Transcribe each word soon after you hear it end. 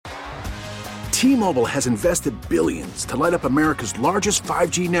T-Mobile has invested billions to light up America's largest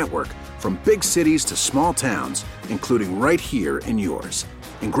 5G network, from big cities to small towns, including right here in yours.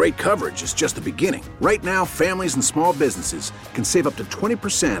 And great coverage is just the beginning. Right now, families and small businesses can save up to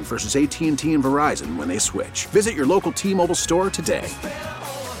 20% versus AT&T and Verizon when they switch. Visit your local T-Mobile store today.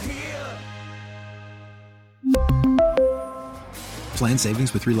 Plan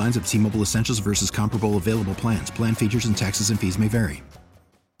savings with 3 lines of T-Mobile Essentials versus comparable available plans. Plan features and taxes and fees may vary.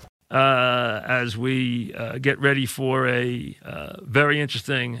 As we get ready for a very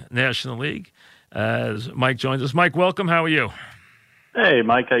interesting National League, as Mike joins us. Mike, welcome. How are you? Hey,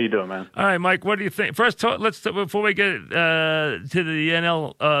 Mike. How you doing, man? All right, Mike. What do you think? First, before we get to the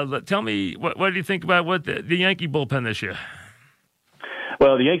NL, tell me what do you think about the Yankee bullpen this year?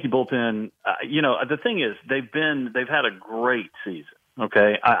 Well, the Yankee bullpen, the thing is, they've had a great season.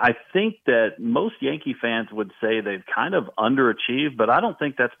 Okay, I think that most Yankee fans would say they've kind of underachieved, but I don't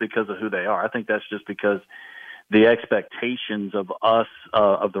think that's because of who they are. I think that's just because the expectations of us,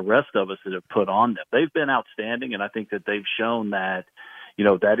 of the rest of us that have put on them. They've been outstanding, and I think that they've shown that,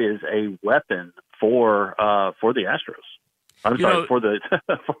 that is a weapon for the Astros.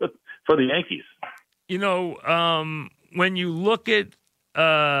 For the Yankees. When you look at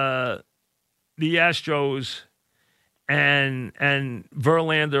the Astros and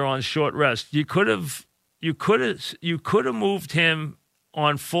Verlander on short rest, you could have moved him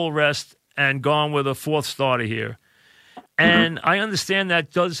on full rest and gone with a fourth starter here. And I understand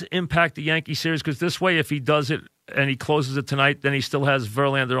that does impact the Yankee series, because this way, if he does it and he closes it tonight, then he still has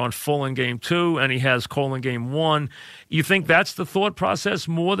Verlander on full in Game 2 and he has Cole in Game 1. You think that's the thought process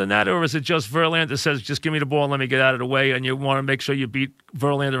more than that, or is it just Verlander says, just give me the ball and let me get out of the way, and you want to make sure you beat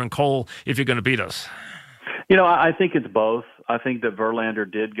Verlander and Cole if you're going to beat us? I think it's both. I think that Verlander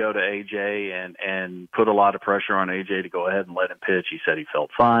did go to AJ and put a lot of pressure on AJ to go ahead and let him pitch. He said he felt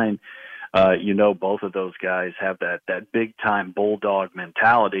fine. Both of those guys have that big-time bulldog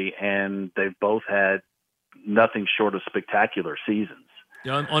mentality, and they've both had nothing short of spectacular seasons.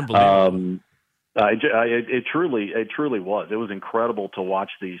 Yeah, unbelievable. It truly was. It was incredible to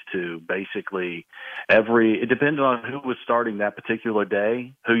watch these two. Basically, it depended on who was starting that particular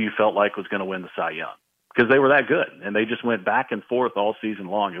day, who you felt like was going to win the Cy Young, because they were that good, and they just went back and forth all season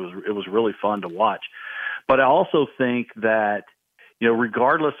long. It was really fun to watch. But I also think that,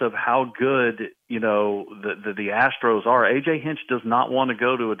 regardless of how good, the Astros are, A.J. Hinch does not want to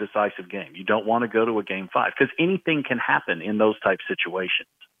go to a decisive game. You don't want to go to a Game 5, because anything can happen in those type situations.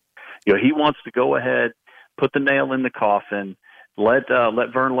 He wants to go ahead, put the nail in the coffin, let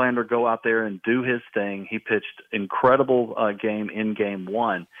Verlander go out there and do his thing. He pitched incredible game in Game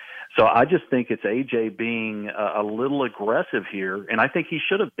 1. So I just think it's A.J. being a little aggressive here, and I think he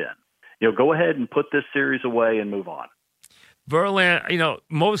should have been. Go ahead and put this series away and move on. Verlander,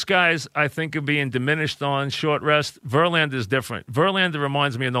 most guys, I think, are being diminished on short rest. Verlander is different. Verlander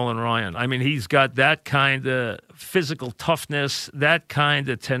reminds me of Nolan Ryan. I mean, he's got that kind of physical toughness, that kind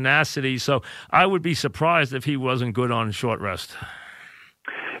of tenacity. So I would be surprised if he wasn't good on short rest.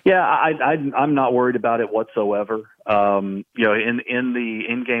 Yeah, I'm not worried about it whatsoever. In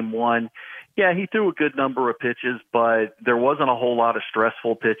Game 1, yeah, he threw a good number of pitches, but there wasn't a whole lot of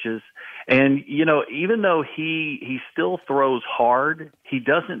stressful pitches. And, even though he still throws hard, he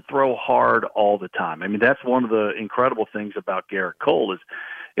doesn't throw hard all the time. I mean, that's one of the incredible things about Garrett Cole is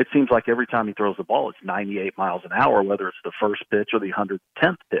it seems like every time he throws the ball, it's 98 miles an hour, whether it's the first pitch or the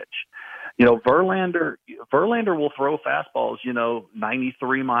 110th pitch. Verlander will throw fastballs,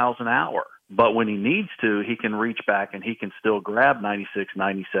 93 miles an hour. But when he needs to, he can reach back and he can still grab 96,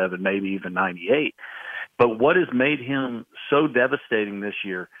 97, maybe even 98. But what has made him so devastating this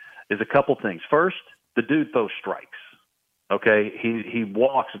year is a couple things. First, the dude throws strikes. Okay, he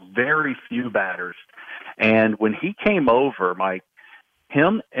walks very few batters. And when he came over, Mike,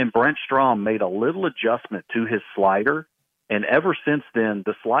 him and Brent Strom made a little adjustment to his slider. And ever since then,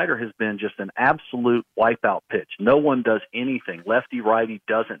 the slider has been just an absolute wipeout pitch. No one does anything. Lefty, righty,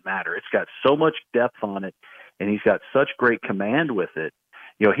 doesn't matter. It's got so much depth on it, and he's got such great command with it.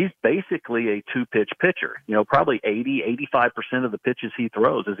 He's basically a two-pitch pitcher. Probably 85% of the pitches he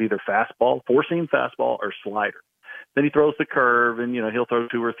throws is either fastball, four-seam fastball, or slider. Then he throws the curve, and, he'll throw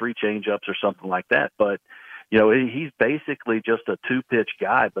 2 or 3 changeups or something like that. But, he's basically just a two-pitch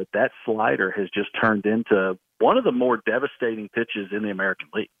guy, but that slider has just turned into one of the more devastating pitches in the American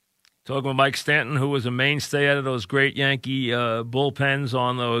League. Talking with Mike Stanton, who was a mainstay out of those great Yankee bullpens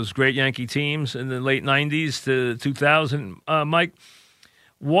on those great Yankee teams in the late 90s to 2000. Mike,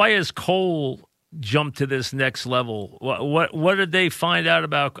 why is Cole jump to this next level? What did they find out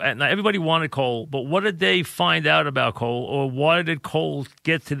about? Now, everybody wanted Cole, but what did they find out about Cole, or why did Cole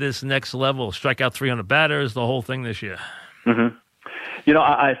get to this next level? Strike out 300 batters, the whole thing this year. Mm-hmm.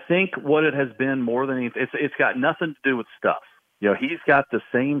 I think what it has been more than anything, it's got nothing to do with stuff. He's got the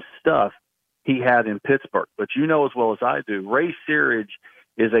same stuff he had in Pittsburgh, but as well as I do, Ray Searage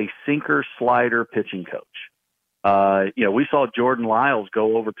is a sinker slider pitching coach. We saw Jordan Lyles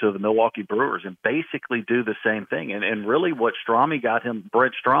go over to the Milwaukee Brewers and basically do the same thing. And really what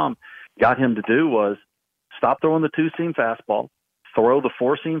Brett Strom got him to do was stop throwing the two-seam fastball, throw the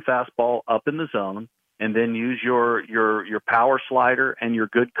four-seam fastball up in the zone, and then use your power slider and your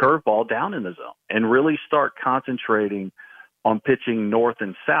good curveball down in the zone, and really start concentrating on pitching north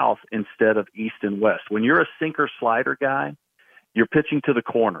and south instead of east and west. When you're a sinker slider guy, you're pitching to the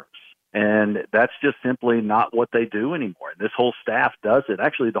corners. And that's just simply not what they do anymore. This whole staff does it.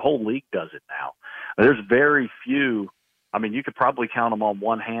 Actually, the whole league does it now. There's very few, you could probably count them on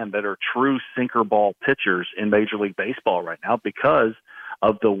one hand, that are true sinker ball pitchers in Major League Baseball right now, because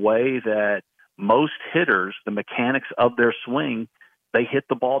of the way that most hitters, the mechanics of their swing, they hit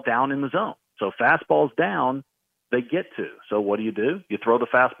the ball down in the zone. So fastball's down, they get to. So what do? You throw the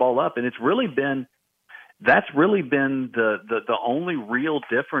fastball up, and that's really been the only real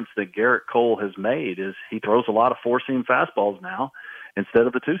difference that Garrett Cole has made, is he throws a lot of four-seam fastballs now instead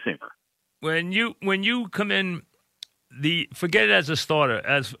of a two-seamer. When you come in, forget it as a starter,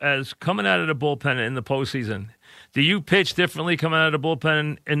 as coming out of the bullpen in the postseason, do you pitch differently coming out of the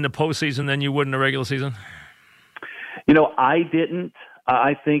bullpen in the postseason than you would in the regular season? I didn't.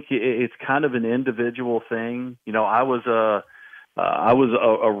 I think it's kind of an individual thing. I was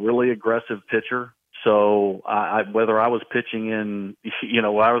a really aggressive pitcher. So whether I was pitching in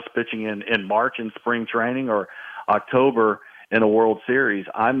March in spring training or October in a World Series,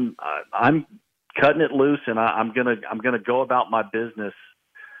 I'm cutting it loose, and I'm gonna go about my business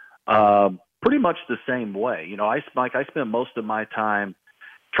pretty much the same way. I spent most of my time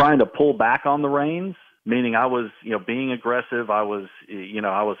trying to pull back on the reins, meaning I was being aggressive. I was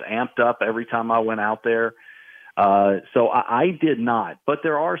amped up every time I went out there. So I did not, but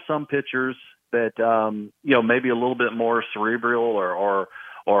there are some pitchers that maybe a little bit more cerebral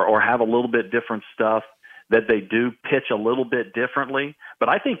or have a little bit different stuff, that they do pitch a little bit differently. But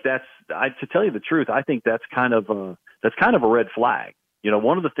I think to tell you the truth, I think that's kind of a red flag.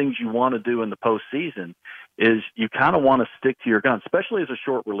 One of the things you want to do in the postseason is you kind of want to stick to your guns, especially as a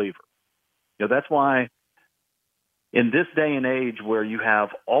short reliever. That's why in this day and age where you have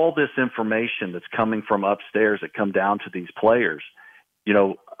all this information that's coming from upstairs that come down to these players,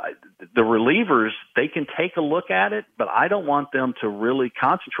 the relievers, they can take a look at it, but I don't want them to really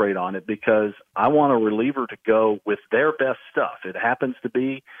concentrate on it, because I want a reliever to go with their best stuff. It happens to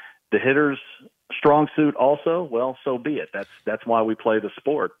be the hitter's strong suit also, well, so be it. That's why we play the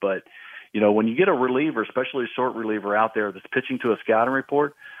sport. But, when you get a reliever, especially a short reliever out there that's pitching to a scouting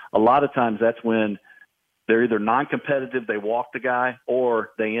report, a lot of times that's when they're either non-competitive, they walk the guy,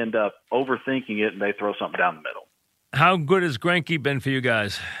 or they end up overthinking it and they throw something down the middle. How good has Greinke been for you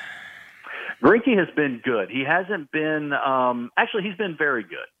guys? Greinke has been good. He hasn't been actually, he's been very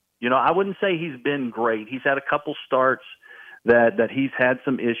good. I wouldn't say he's been great. He's had a couple starts that he's had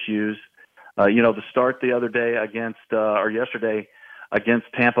some issues. The start the other day yesterday against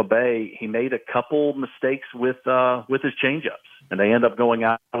Tampa Bay, he made a couple mistakes with his changeups, and they end up going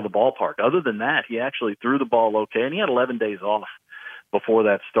out of the ballpark. Other than that, he actually threw the ball okay, and he had 11 days off before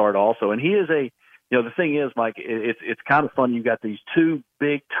that start also. And he is the thing is, Mike, it's kind of fun. You got these two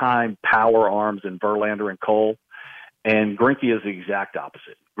big-time power arms in Verlander and Cole, and Greinke is the exact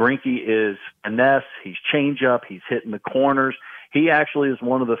opposite. Greinke is finesse. He's changeup. He's hitting the corners. He actually is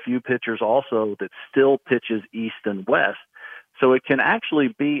one of the few pitchers also that still pitches east and west. So it can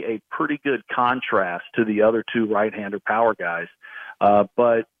actually be a pretty good contrast to the other two right-hander power guys.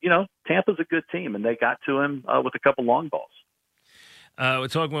 But Tampa's a good team, and they got to him with a couple long balls. We're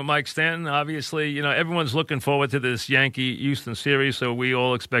talking with Mike Stanton. Obviously, everyone's looking forward to this Yankee-Houston series, so we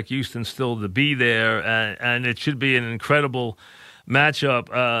all expect Houston still to be there, and it should be an incredible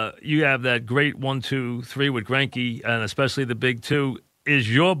matchup. You have that great 1-2-3 with Greinke, and especially the big two.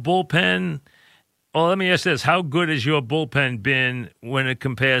 Is your bullpen – well, let me ask this. How good has your bullpen been when it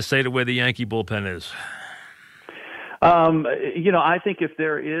compares, say, to where the Yankee bullpen is? I think if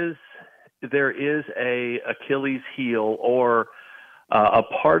there is a Achilles heel or – a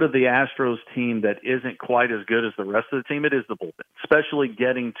part of the Astros team that isn't quite as good as the rest of the team, it is the bullpen, especially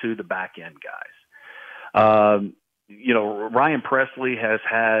getting to the back end guys. Ryan Presley has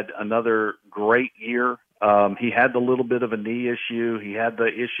had another great year. He had the little bit of a knee issue. He had the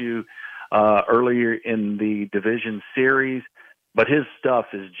issue earlier in the division series. But his stuff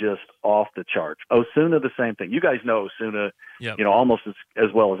is just off the charts. Osuna, the same thing. You guys know Osuna, Yep. almost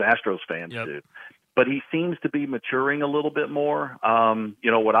as well as Astros fans Yep. do. But he seems to be maturing a little bit more.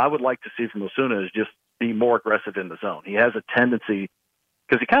 What I would like to see from Osuna is just be more aggressive in the zone. He has a tendency,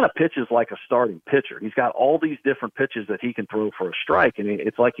 because he kind of pitches like a starting pitcher. He's got all these different pitches that he can throw for a strike, and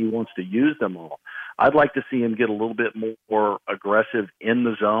it's like he wants to use them all. I'd like to see him get a little bit more aggressive in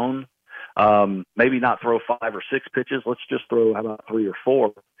the zone. Maybe not throw 5 or 6 pitches. Let's just throw, how about 3 or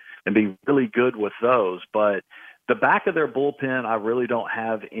 4, and be really good with those. But the back of their bullpen, I really don't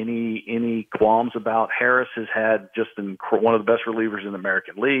have any qualms about. Harris has had just one of the best relievers in the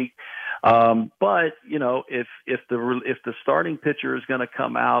American League. But if the starting pitcher is going to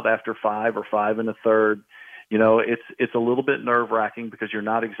come out after 5 or 5 1/3, it's a little bit nerve wracking because you're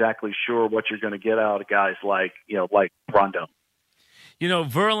not exactly sure what you're going to get out of guys like Rondon.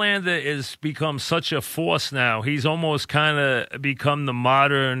 Verlander has become such a force now. He's almost kind of become the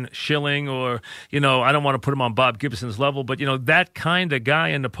modern Schilling, or, I don't want to put him on Bob Gibson's level, but, that kind of guy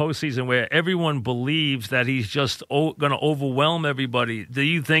in the postseason where everyone believes that he's just going to overwhelm everybody. Do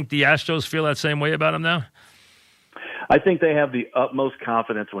you think the Astros feel that same way about him now? I think they have the utmost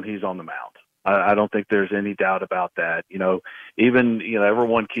confidence when he's on the mound. I don't think there's any doubt about that.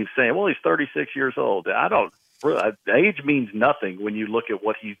 Everyone keeps saying, well, he's 36 years old. Age means nothing when you look at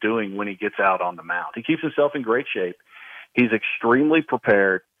what he's doing when he gets out on the mound. He keeps himself in great shape. He's extremely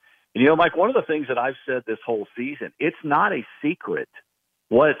prepared. And, Mike, one of the things that I've said this whole season, it's not a secret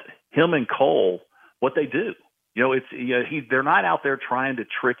what him and Cole, what they do. They're not out there trying to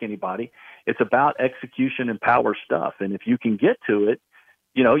trick anybody. It's about execution and power stuff. And if you can get to it,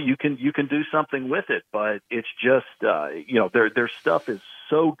 you can do something with it. But it's just, their stuff is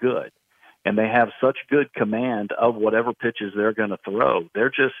so good. And they have such good command of whatever pitches they're going to throw.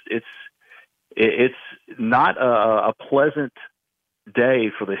 They're just it's not a pleasant day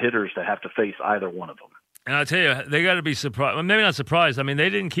for the hitters to have to face either one of them. And I tell you, they got to be surprised. Well, maybe not surprised. I mean,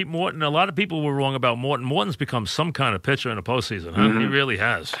 they didn't keep Morton. A lot of people were wrong about Morton. Morton's become some kind of pitcher in the postseason. Huh? Mm-hmm. He really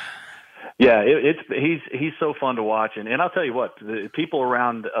has. Yeah, he's so fun to watch. And I'll tell you what, the people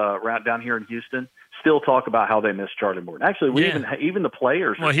around down here in Houston still talk about how they miss Charlie Morton. Actually, even the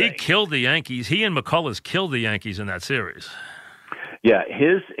players. Well, he killed the Yankees. He and McCullers killed the Yankees in that series. Yeah,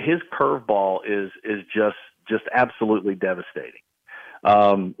 his curveball is just absolutely devastating.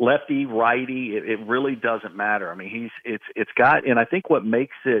 Lefty, righty, it really doesn't matter. I mean, it's got, and I think what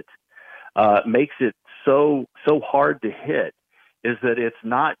makes it so hard to hit is that it's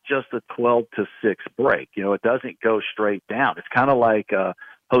not just a 12-6 break. It doesn't go straight down. It's kind of like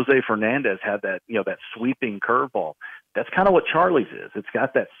Jose Fernandez had that, that sweeping curveball. That's kind of what Charlie's is. It's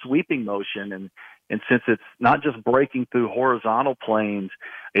got that sweeping motion, and since it's not just breaking through horizontal planes,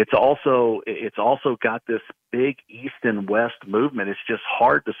 it's also got this big east and west movement. It's just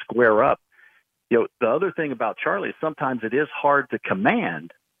hard to square up. The other thing about Charlie is sometimes it is hard to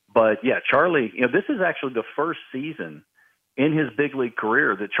command, but yeah, Charlie, this is actually the first season in his big league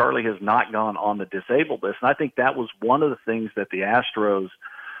career that Charlie has not gone on the disabled list. And I think that was one of the things that the Astros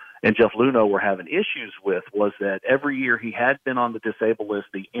and Jeff Luhnow were having issues with, was that every year he had been on the disabled list.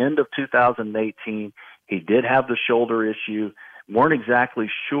 The end of 2018, he did have the shoulder issue. Weren't exactly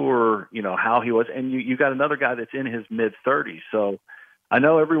sure, how he was. And you got another guy that's in his mid-30s. So I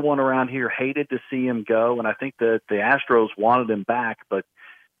know everyone around here hated to see him go, and I think that the Astros wanted him back. But,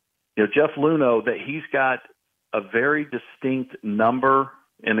 Jeff Luhnow, that he's got a very distinct number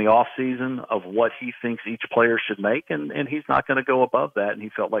in the off season of what he thinks each player should make, and he's not going to go above that. And he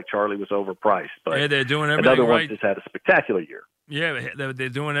felt like Charlie was overpriced. But yeah, they're doing everything another right. one just had a spectacular year. Yeah, they're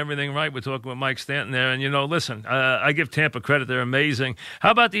doing everything right. We're talking with Mike Stanton there. And, listen, I give Tampa credit. They're amazing.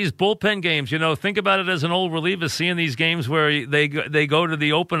 How about these bullpen games? Think about it as an old reliever, seeing these games where they go to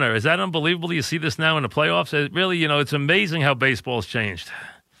the opener. Is that unbelievable? You see this now in the playoffs? It really, it's amazing how baseball's changed.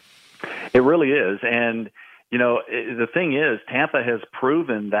 It really is. And, the thing is, Tampa has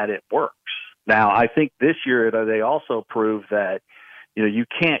proven that it works. Now, I think this year they also proved that, you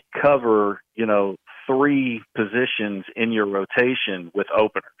can't cover, 3 positions in your rotation with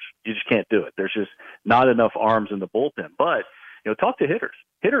openers. You just can't do it. There's just not enough arms in the bullpen. But, talk to hitters.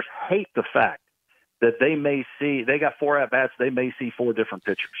 Hitters hate the fact that they got 4 at-bats, they may see 4 different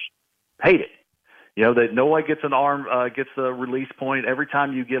pitchers. Hate it. That no one gets an arm, gets the release point. Every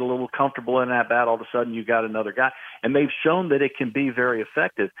time you get a little comfortable in that bat, all of a sudden you got another guy. And they've shown that it can be very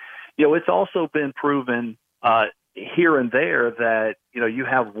effective. It's also been proven here and there that, you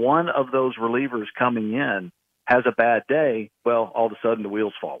have one of those relievers coming in has a bad day, well, all of a sudden the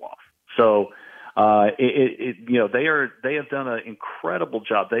wheels fall off. So They have done an incredible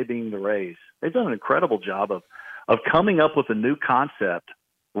job. They being the Rays, they've done an incredible job of coming up with a new concept,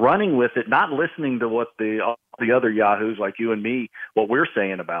 running with it, not listening to what the other yahoos like you and me, what we're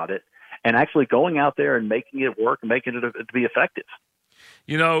saying about it, and actually going out there and making it work, and making it to be effective.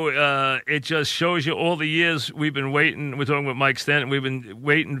 It just shows you all the years we've been waiting. We're talking with Mike Stanton. We've been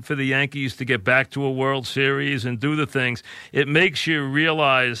waiting for the Yankees to get back to a World Series and do the things. It makes you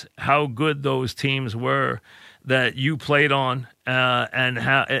realize how good those teams were that you played on, and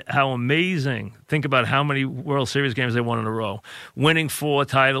how amazing. Think about how many World Series games they won in a row, winning 4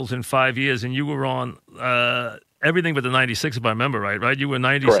 titles in 5 years, and you were on everything but the 96, if I remember right? You were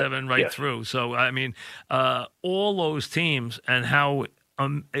 97 right yes. through. So, I mean, all those teams, and how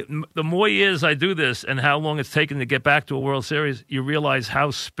the more years I do this and how long it's taken to get back to a World Series, you realize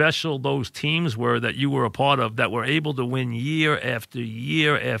how special those teams were that you were a part of, that were able to win year after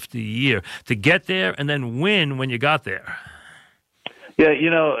year after year, to get there and then win when you got there. Yeah,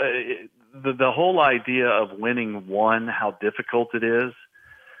 the whole idea of winning one, how difficult it is.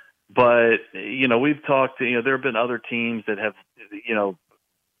 But, we've talked, there have been other teams that have,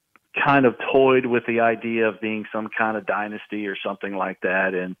 kind of toyed with the idea of being some kind of dynasty or something like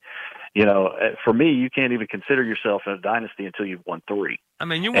that. And, for me, you can't even consider yourself in a dynasty until you've won 3. I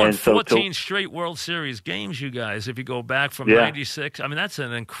mean, you won 14 straight World Series games, you guys, if you go back from 96. I mean, that's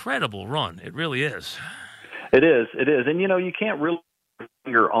an incredible run. It really is. It is. And, you can't really put your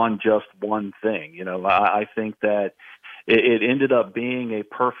finger on just one thing. I think that it ended up being a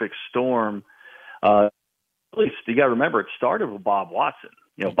perfect storm. At least you got to remember, it started with Bob Watson.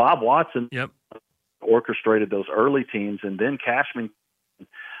 Bob Watson orchestrated those early teams, and then Cashman,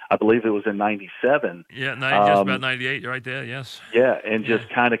 I believe it was in 97. Yeah, just about 98. You're right there, yes. Yeah, and just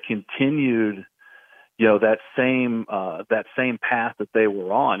kind of continued, that same path that they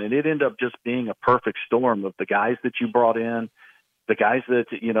were on. And it ended up just being a perfect storm of the guys that you brought in, the guys that,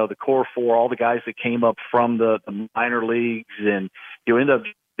 the core 4, all the guys that came up from the minor leagues, and you end up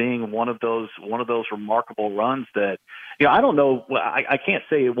being one of those remarkable runs that, I don't know, I can't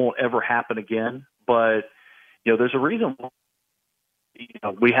say it won't ever happen again, but, there's a reason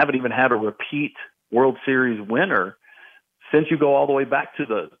we haven't even had a repeat World Series winner since you go all the way back to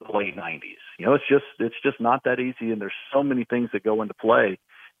the late 90s. It's just not that easy, and there's so many things that go into play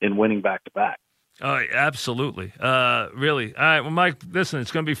in winning back-to-back. Oh, absolutely. Really. All right. Well, Mike, listen, it's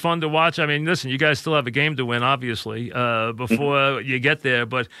going to be fun to watch. I mean, listen, you guys still have a game to win, obviously, before you get there.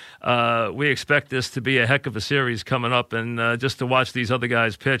 But we expect this to be a heck of a series coming up. And just to watch these other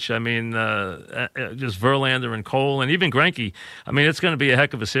guys pitch, I mean, just Verlander and Cole and even Greinke, I mean, it's going to be a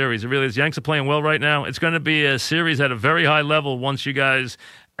heck of a series. It really is. Yanks are playing well right now. It's going to be a series at a very high level once you guys,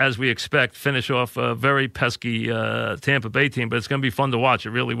 as we expect, finish off a very pesky Tampa Bay team. But it's going to be fun to watch.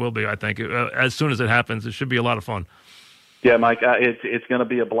 It really will be, I think. As soon as it happens, it should be a lot of fun. Yeah, Mike, it's going to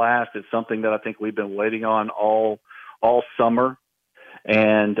be a blast. It's something that I think we've been waiting on all summer.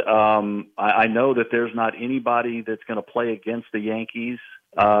 And I know that there's not anybody that's going to play against the Yankees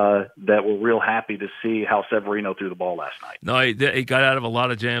that we're real happy to see how Severino threw the ball last night. No, he got out of a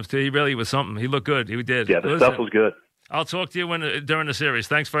lot of jams, too. He really was something. He looked good. He did. Yeah, the stuff was good. I'll talk to you during the series.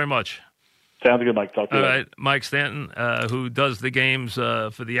 Thanks very much. Sounds good, Mike. Talk to you later. All right, Mike Stanton, who does the games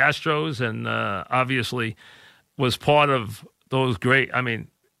for the Astros and obviously was part of those great, came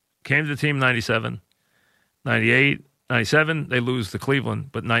to the team 97, 98, 97, they lose to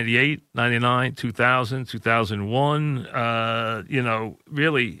Cleveland, but 98, 99, 2000, 2001,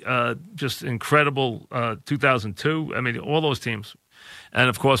 really just incredible 2002. I mean, all those teams. And,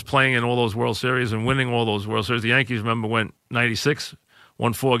 of course, playing in all those World Series and winning all those World Series. The Yankees, remember, went 96,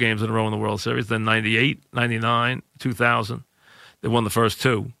 won 4 games in a row in the World Series. Then 98, 99, 2000. They won the first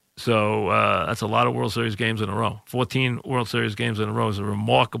 2. So that's a lot of World Series games in a row. 14 World Series games in a row is a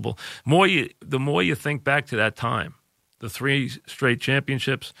remarkable. The more you think back to that time, the 3 straight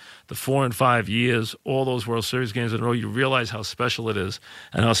championships, the 4 and 5 years, all those World Series games in a row, you realize how special it is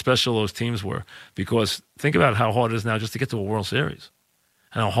and how special those teams were. Because think about how hard it is now just to get to a World Series,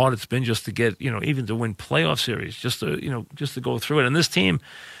 and how hard it's been just to get, even to win playoff series, just to go through it. And this team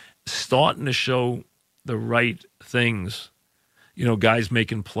starting to show the right things. Guys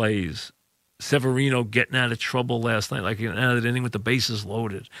making plays. Severino getting out of trouble last night, like out of the inning with the bases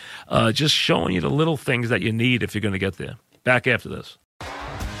loaded. Just showing you the little things that you need if you're going to get there. Back after this.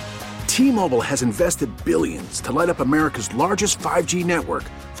 T-Mobile has invested billions to light up America's largest 5G network,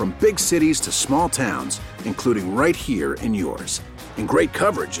 from big cities to small towns, including right here in yours. And great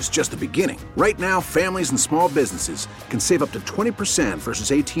coverage is just the beginning. Right now, families and small businesses can save up to 20%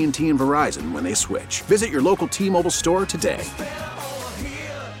 versus AT&T and Verizon when they switch. Visit your local T-Mobile store today.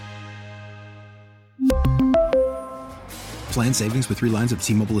 Plan savings with 3 lines of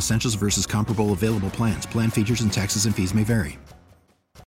T-Mobile Essentials versus comparable available plans. Plan features and taxes and fees may vary.